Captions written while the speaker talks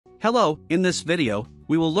Hello, in this video,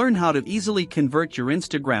 we will learn how to easily convert your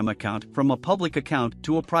Instagram account from a public account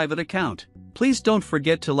to a private account. Please don't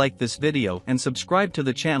forget to like this video and subscribe to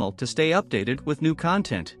the channel to stay updated with new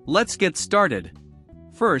content. Let's get started.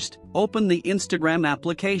 First, open the Instagram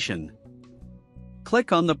application.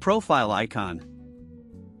 Click on the profile icon.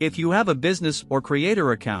 If you have a business or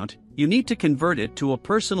creator account, you need to convert it to a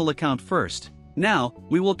personal account first. Now,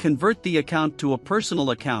 we will convert the account to a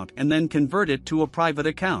personal account and then convert it to a private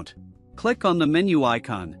account. Click on the menu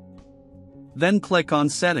icon. Then click on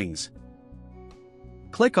Settings.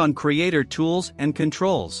 Click on Creator Tools and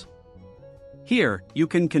Controls. Here, you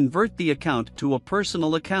can convert the account to a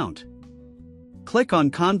personal account. Click on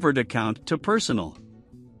Convert Account to Personal.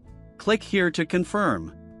 Click here to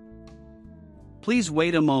confirm. Please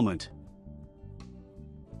wait a moment.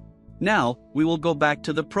 Now, we will go back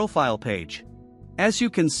to the profile page. As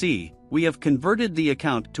you can see, we have converted the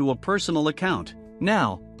account to a personal account.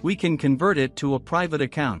 Now, we can convert it to a private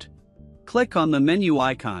account. Click on the menu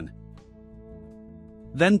icon.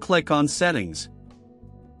 Then click on Settings.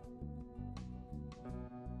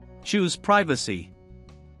 Choose Privacy.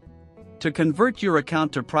 To convert your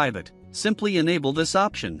account to private, simply enable this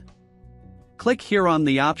option. Click here on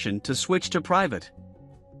the option to switch to private.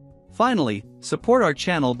 Finally, support our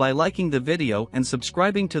channel by liking the video and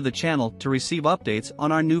subscribing to the channel to receive updates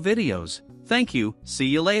on our new videos. Thank you, see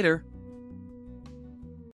you later.